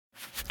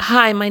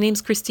Hi, my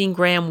name's Christine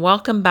Graham.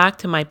 Welcome back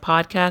to my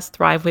podcast,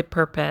 Thrive with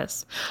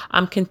Purpose.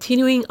 I'm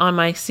continuing on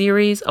my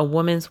series, A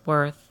Woman's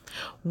Worth.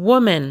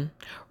 Woman,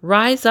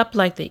 rise up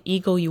like the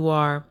eagle you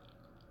are.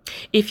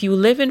 If you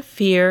live in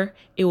fear,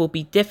 it will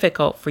be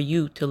difficult for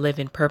you to live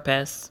in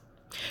purpose.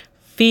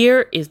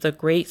 Fear is the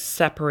great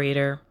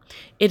separator.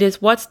 It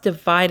is what's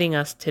dividing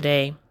us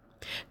today.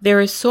 There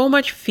is so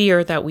much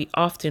fear that we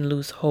often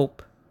lose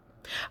hope.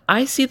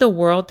 I see the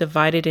world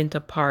divided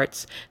into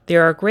parts.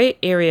 There are gray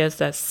areas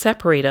that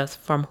separate us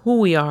from who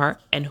we are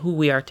and who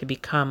we are to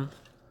become.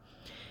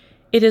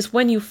 It is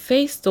when you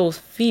face those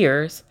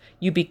fears,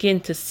 you begin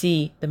to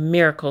see the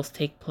miracles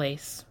take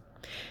place.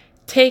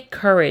 Take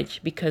courage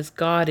because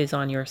God is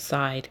on your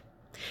side.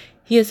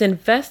 He has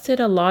invested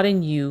a lot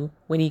in you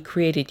when He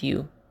created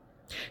you.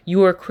 You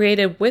were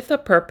created with a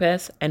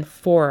purpose and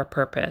for a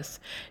purpose.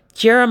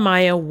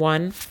 Jeremiah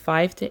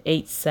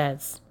 1:5-8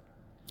 says,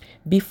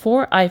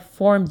 "Before I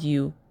formed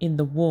you in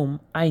the womb,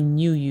 I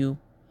knew you.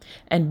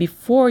 And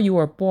before you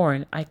were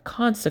born, I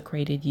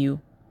consecrated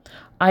you.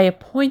 I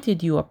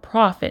appointed you a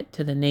prophet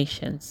to the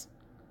nations."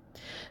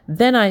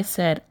 Then I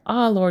said,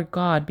 Lord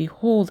God,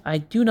 behold, I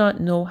do not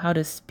know how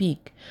to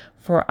speak,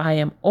 for I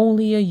am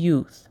only a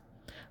youth.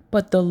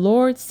 But the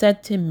Lord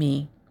said to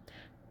me,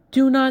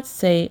 "Do not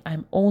say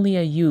I'm only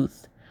a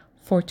youth,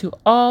 for to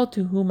all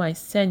to whom I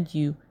send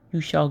you,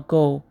 you shall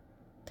go.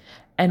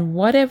 And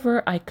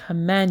whatever I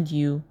command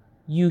you,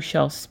 you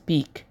shall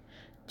speak.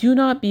 Do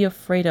not be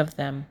afraid of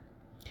them,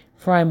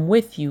 for I am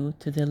with you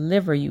to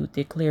deliver you,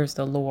 declares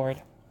the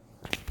Lord."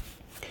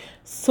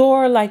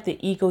 Soar like the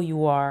eagle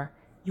you are.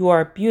 You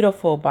are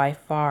beautiful by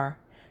far.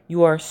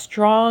 You are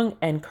strong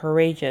and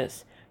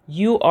courageous.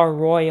 You are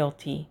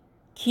royalty.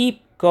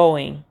 Keep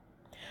going.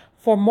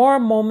 For more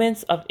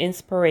moments of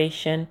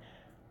inspiration,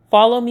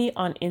 follow me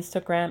on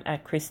Instagram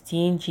at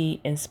Christine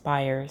G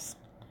Inspires.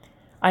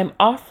 I'm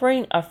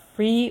offering a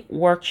free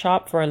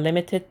workshop for a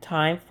limited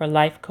time for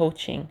life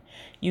coaching.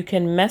 You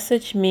can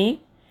message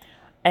me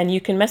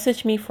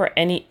for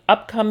any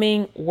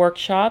upcoming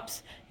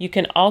workshops. You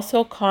can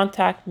also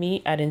contact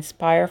me at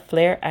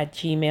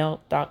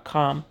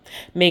inspireflair@gmail.com.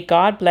 May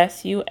God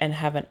bless you and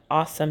have an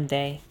awesome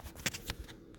day.